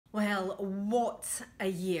Well, what a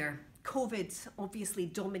year. COVID obviously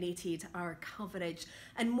dominated our coverage,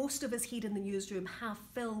 and most of us here in the newsroom have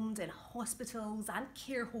filmed in hospitals and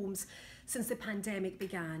care homes since the pandemic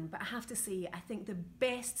began. But I have to say, I think the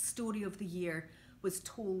best story of the year was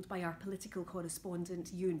told by our political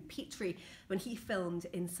correspondent Ewan Petrie when he filmed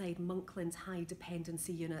inside Monkland's high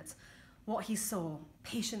dependency unit. What he saw: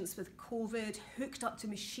 patients with COVID hooked up to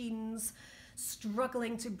machines,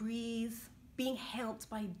 struggling to breathe, being helped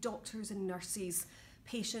by doctors and nurses,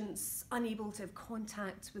 patients unable to have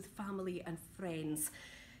contact with family and friends.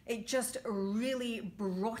 It just really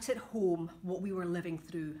brought it home what we were living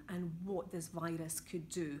through and what this virus could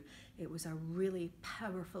do. It was a really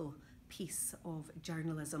powerful piece of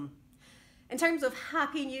journalism. In terms of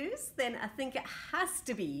happy news, then I think it has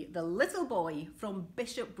to be the little boy from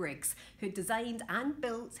Bishopbriggs who designed and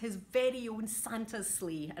built his very own Santa's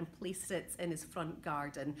sleigh and placed it in his front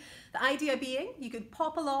garden. The idea being you could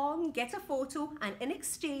pop along, get a photo, and in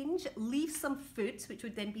exchange leave some food, which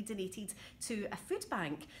would then be donated to a food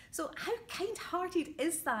bank. So how kind-hearted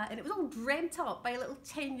is that? And it was all dreamt up by a little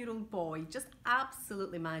 10-year-old boy, just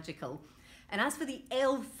absolutely magical. And as for the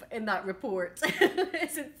elf in that report,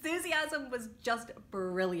 his enthusiasm was just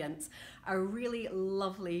brilliant. A really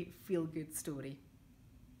lovely feel-good story.